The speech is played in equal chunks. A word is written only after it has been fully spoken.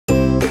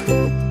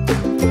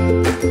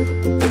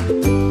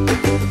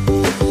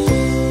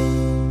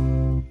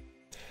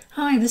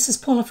Hi, this is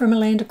Paula from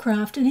Alanda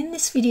Craft, and in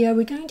this video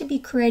we're going to be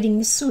creating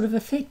this sort of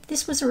effect.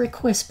 This was a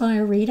request by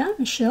a reader,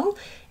 Michelle,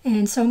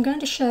 and so I'm going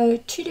to show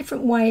two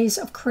different ways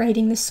of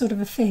creating this sort of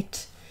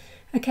effect.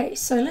 Okay,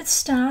 so let's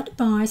start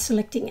by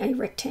selecting a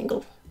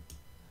rectangle.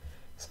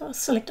 So I'll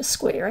select a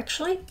square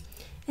actually,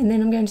 and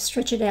then I'm going to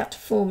stretch it out to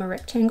form a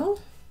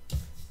rectangle,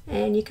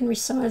 and you can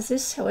resize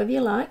this however you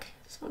like.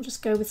 So I'll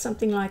just go with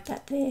something like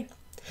that there.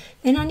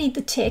 Then I need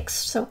the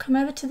text, so I'll come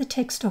over to the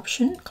text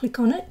option, click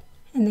on it,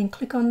 and then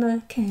click on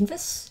the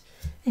canvas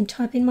and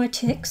type in my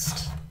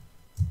text.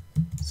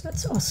 So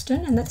that's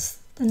Austin, and that's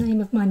the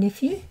name of my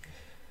nephew.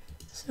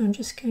 So I'm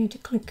just going to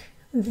click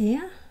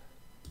there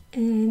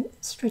and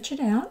stretch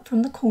it out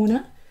from the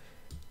corner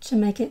to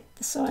make it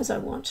the size I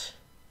want.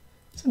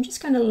 So I'm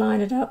just going to line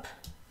it up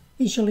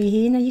visually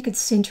here. Now you could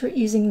center it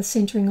using the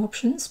centering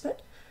options, but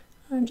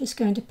I'm just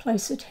going to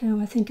place it how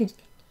I think it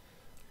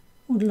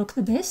would look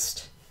the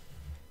best.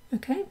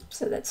 Okay,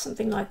 so that's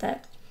something like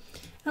that.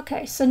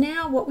 Okay, so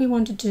now what we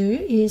want to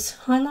do is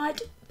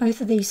highlight both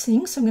of these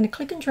things. So I'm going to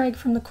click and drag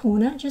from the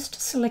corner just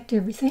to select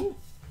everything,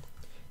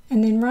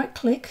 and then right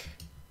click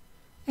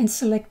and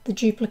select the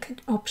duplicate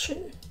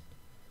option.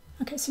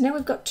 Okay, so now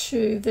we've got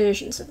two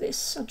versions of this.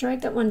 So I'll drag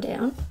that one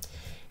down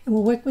and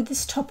we'll work with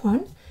this top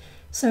one.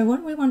 So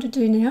what we want to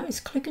do now is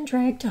click and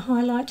drag to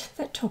highlight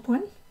that top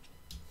one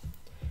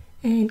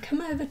and come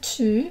over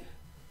to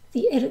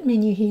the edit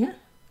menu here,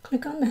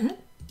 click on that.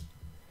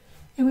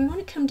 And we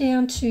want to come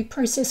down to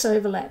process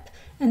overlap,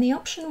 and the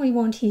option we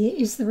want here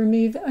is the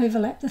remove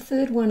overlap, the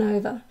third one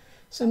over.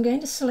 So I'm going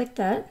to select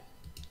that,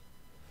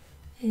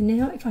 and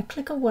now if I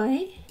click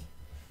away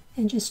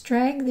and just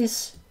drag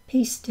this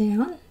piece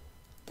down,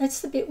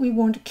 that's the bit we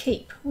want to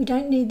keep. We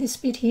don't need this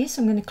bit here,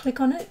 so I'm going to click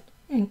on it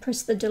and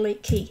press the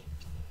delete key.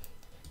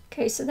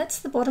 Okay, so that's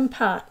the bottom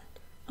part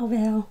of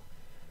our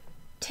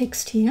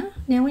text here.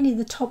 Now we need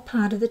the top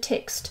part of the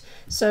text.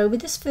 So with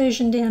this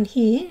version down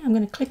here, I'm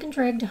going to click and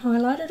drag to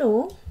highlight it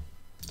all.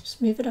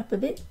 Just move it up a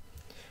bit.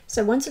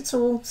 So once it's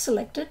all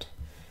selected,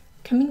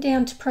 coming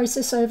down to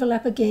process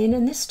overlap again,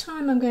 and this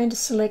time I'm going to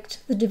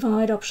select the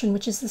divide option,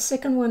 which is the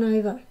second one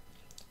over.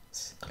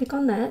 So click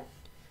on that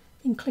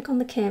and click on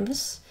the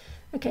canvas.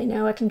 Okay,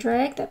 now I can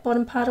drag that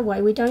bottom part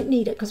away. We don't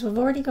need it because we've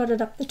already got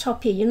it up the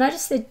top here. You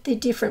notice that they're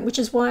different, which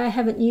is why I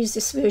haven't used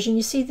this version.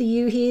 You see the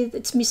U here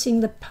that's missing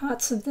the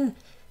parts of the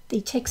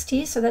text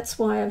here, so that's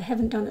why I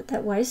haven't done it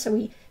that way. So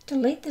we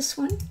delete this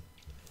one,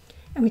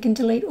 and we can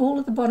delete all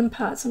of the bottom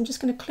parts. I'm just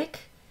going to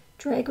click,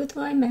 drag with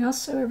my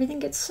mouse so everything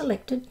gets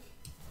selected,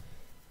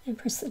 and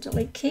press the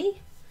delete key.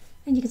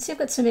 And you can see I've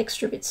got some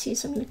extra bits here,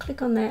 so I'm going to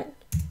click on that,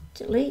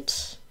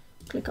 delete,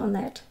 click on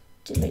that,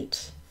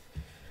 delete.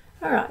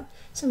 Alright,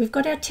 so we've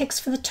got our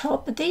text for the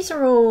top, but these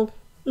are all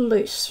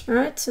loose,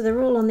 right? So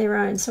they're all on their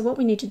own. So what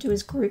we need to do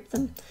is group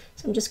them.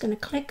 So I'm just going to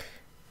click,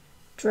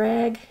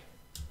 drag,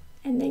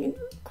 and then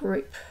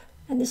group,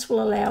 and this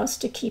will allow us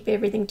to keep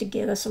everything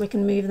together so we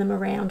can move them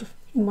around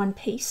in one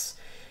piece.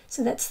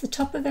 So that's the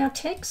top of our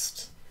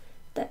text,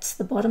 that's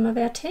the bottom of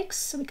our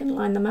text, so we can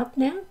line them up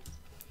now.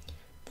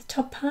 The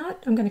top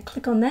part, I'm going to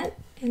click on that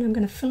and I'm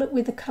going to fill it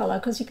with the color,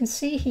 because you can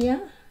see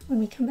here when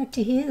we come back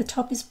to here, the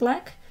top is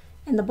black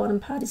and the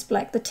bottom part is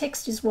black. The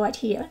text is white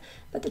here,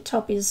 but the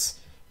top is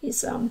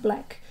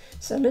black.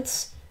 So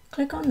let's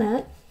click on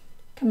that,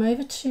 come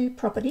over to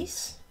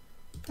properties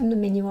from the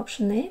menu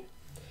option there,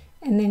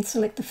 and then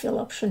select the fill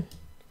option,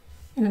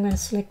 and I'm going to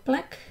select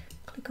black,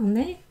 click on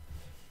there,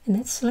 and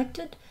that's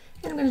selected.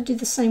 And I'm going to do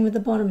the same with the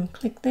bottom,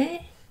 click there,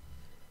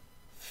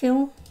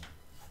 fill,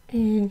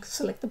 and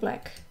select the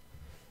black,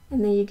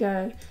 and there you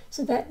go.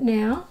 So that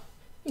now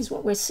is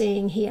what we're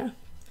seeing here.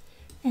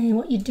 And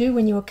what you do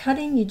when you're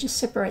cutting, you just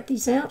separate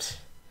these out.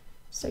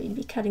 So you'd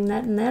be cutting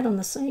that and that on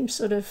the same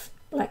sort of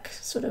black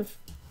sort of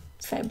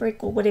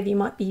fabric or whatever you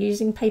might be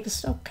using, paper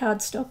stock,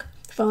 cardstock,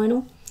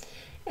 vinyl,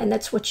 and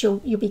that's what you'll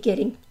be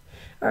getting.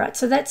 Alright,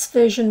 so that's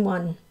version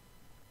 1.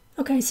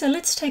 Okay, so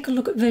let's take a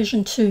look at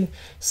version 2.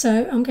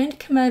 So I'm going to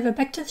come over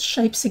back to the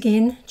shapes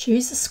again,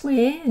 choose a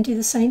square and do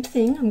the same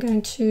thing. I'm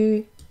going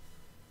to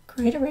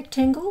create a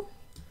rectangle,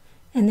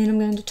 and then I'm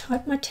going to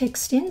type my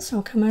text in. So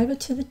I'll come over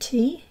to the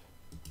T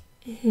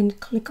and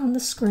click on the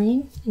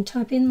screen and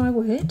type in my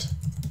word,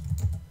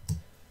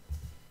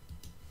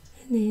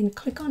 and then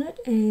click on it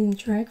and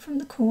drag from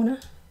the corner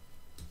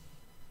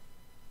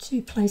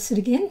to place it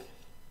again.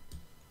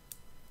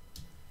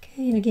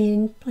 Okay, and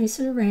again place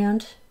it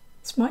around.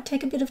 This might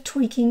take a bit of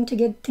tweaking to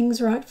get things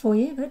right for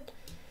you, but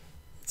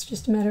it's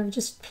just a matter of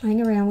just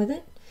playing around with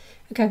it.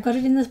 Okay, I've got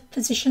it in the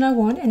position I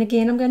want, and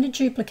again I'm going to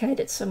duplicate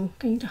it. So I'm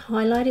going to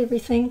highlight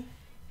everything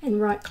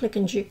and right click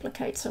and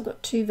duplicate. So I've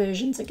got two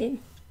versions again.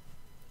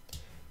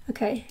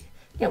 Okay,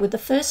 now with the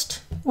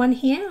first one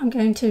here, I'm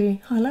going to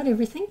highlight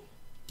everything,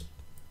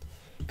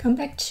 come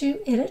back to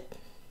edit,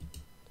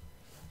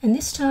 and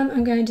this time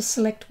I'm going to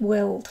select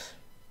weld.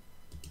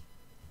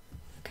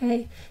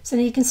 Okay, so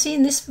now you can see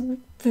in this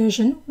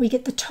version we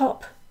get the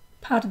top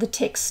part of the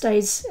text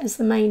stays as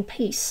the main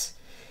piece,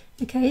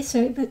 Okay,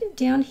 so but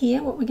down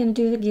here what we're going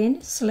to do again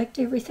is select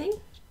everything,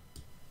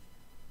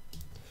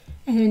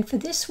 and for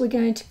this we're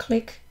going to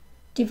click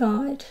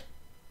divide.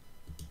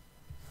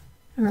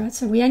 Alright,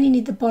 so we only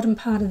need the bottom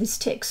part of this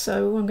text,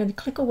 so I'm going to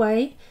click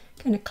away,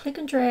 going to click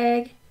and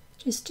drag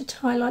just to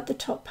highlight the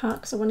top part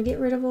because I want to get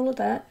rid of all of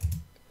that.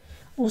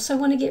 Also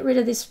want to get rid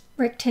of this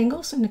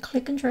rectangle, so I'm going to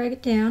click and drag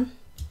it down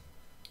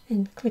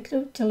and click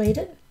to delete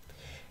it.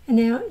 And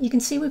now you can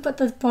see we've got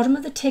the bottom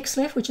of the text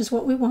left, which is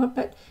what we want,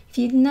 but if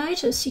you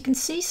notice you can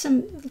see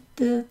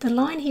the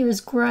line here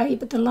is grey,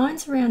 but the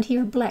lines around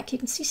here are black. You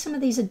can see some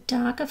of these are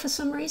darker for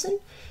some reason.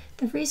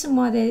 The reason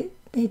why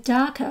they're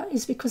darker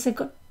is because they've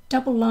got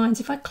double lines.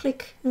 If I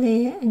click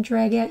there and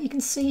drag out, you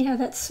can see how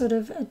that's sort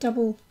of a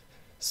double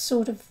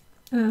sort of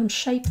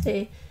shape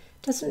there.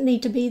 Doesn't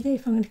need to be there.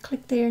 If I'm going to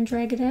click there and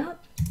drag it out,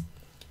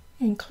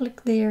 and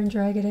click there and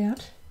drag it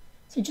out.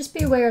 So just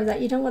be aware of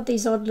that. You don't want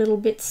these odd little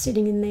bits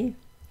sitting in there.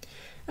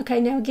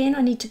 Okay, now again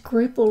I need to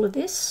group all of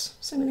this.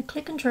 So I'm going to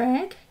click and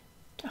drag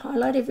to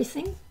highlight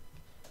everything.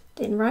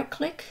 Then right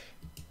click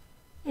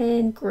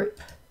and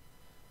group.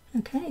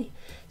 Okay,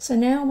 so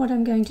now what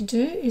I'm going to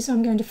do is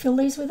I'm going to fill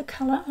these with a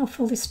colour. I'll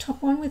fill this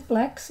top one with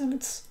black, so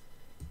let's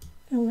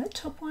fill that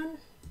top one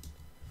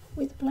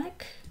with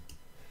black,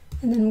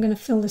 and then I'm going to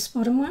fill this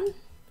bottom one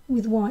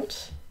with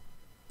white.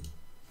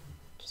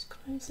 Just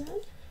close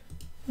that,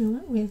 fill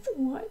it with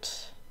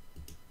white.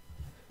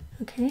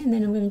 Okay, and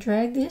then I'm going to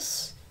drag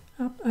this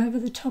up over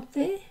the top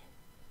there,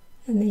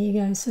 and there you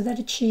go. So that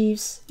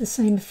achieves the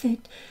same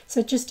effect.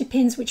 So it just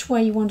depends which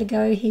way you want to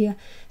go here.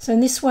 So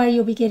in this way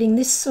you'll be getting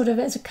this sort of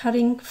as a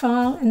cutting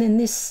file, and then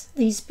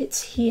these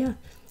bits here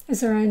as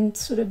their own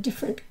sort of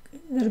different,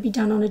 that'll be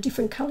done on a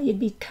different colour. You'd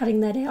be cutting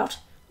that out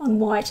on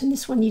white, and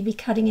this one you'd be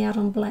cutting out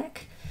on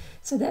black.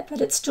 So that,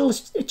 but it still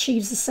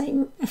achieves the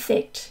same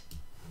effect.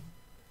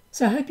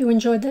 So I hope you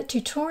enjoyed that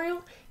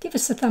tutorial. Give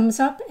us a thumbs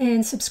up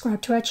and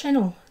subscribe to our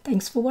channel.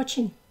 Thanks for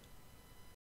watching.